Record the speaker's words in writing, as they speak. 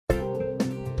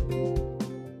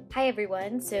Hi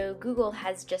everyone, so Google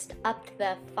has just upped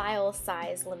the file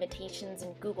size limitations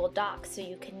in Google Docs so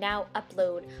you can now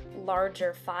upload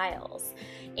larger files.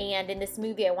 And in this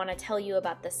movie I want to tell you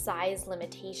about the size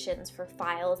limitations for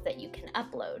files that you can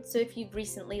upload. So if you've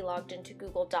recently logged into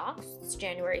Google Docs, it's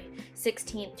January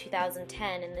 16th,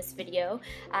 2010 in this video,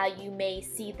 you may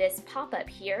see this pop-up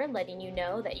here letting you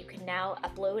know that you can now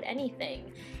upload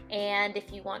anything. And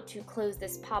if you want to close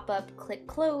this pop-up, click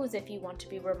close. If you want to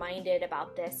be reminded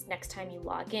about this next time you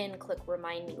log in, click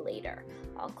remind me later.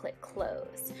 I'll click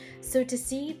close. So to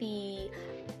see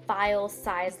the file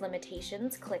size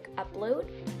limitations, click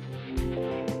upload.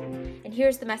 And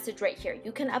here's the message right here.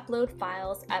 You can upload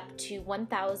files up to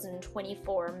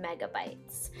 1024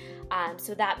 megabytes.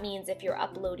 So that means if you're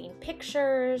uploading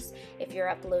pictures, if you're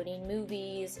uploading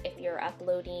movies, if you're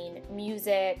uploading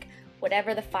music,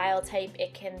 whatever the file type,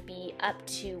 it can be up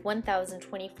to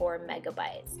 1024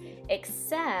 megabytes,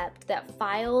 except that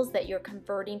files that you're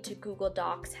converting to Google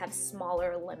Docs have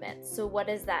smaller limits. So what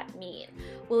does that mean?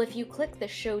 Well, if you click the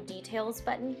Show Details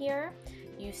button here,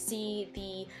 you see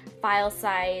the file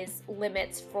size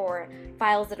limits for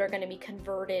files that are going to be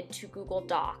converted to Google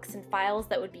Docs. And files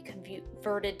that would be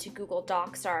converted to Google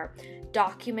Docs are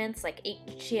documents like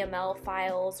HTML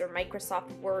files or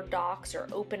Microsoft Word docs or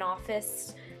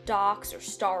OpenOffice docs or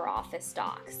StarOffice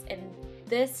docs. And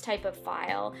this type of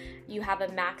file, you have a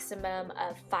maximum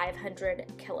of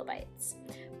 500 kilobytes.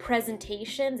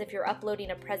 Presentations, if you're uploading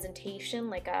a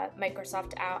presentation like a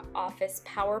Microsoft Office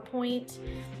PowerPoint,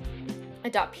 a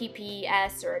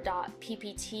 .pps or a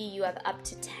 .ppt, you have up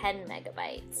to 10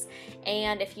 megabytes.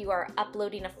 And if you are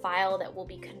uploading a file that will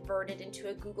be converted into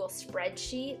a Google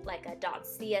spreadsheet, like a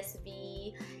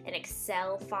 .csv, an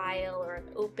Excel file, or an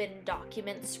open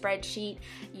document spreadsheet,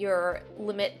 your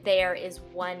limit there is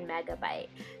 1 megabyte.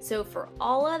 So for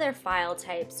all other file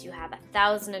types, you have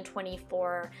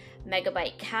 1024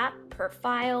 megabyte cap per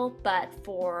file, but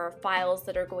for files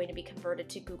that are going to be converted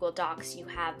to Google Docs, you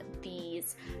have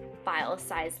these file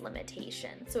size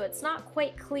limitations. So it's not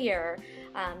quite clear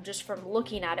just from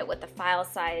looking at it what the file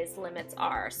size limits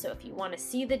are. So if you want to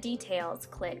see the details,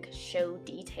 click Show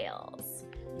Details.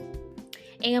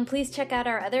 And please check out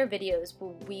our other videos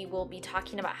where we will be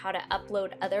talking about how to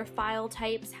upload other file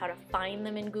types, how to find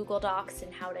them in Google Docs,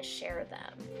 and how to share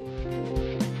them.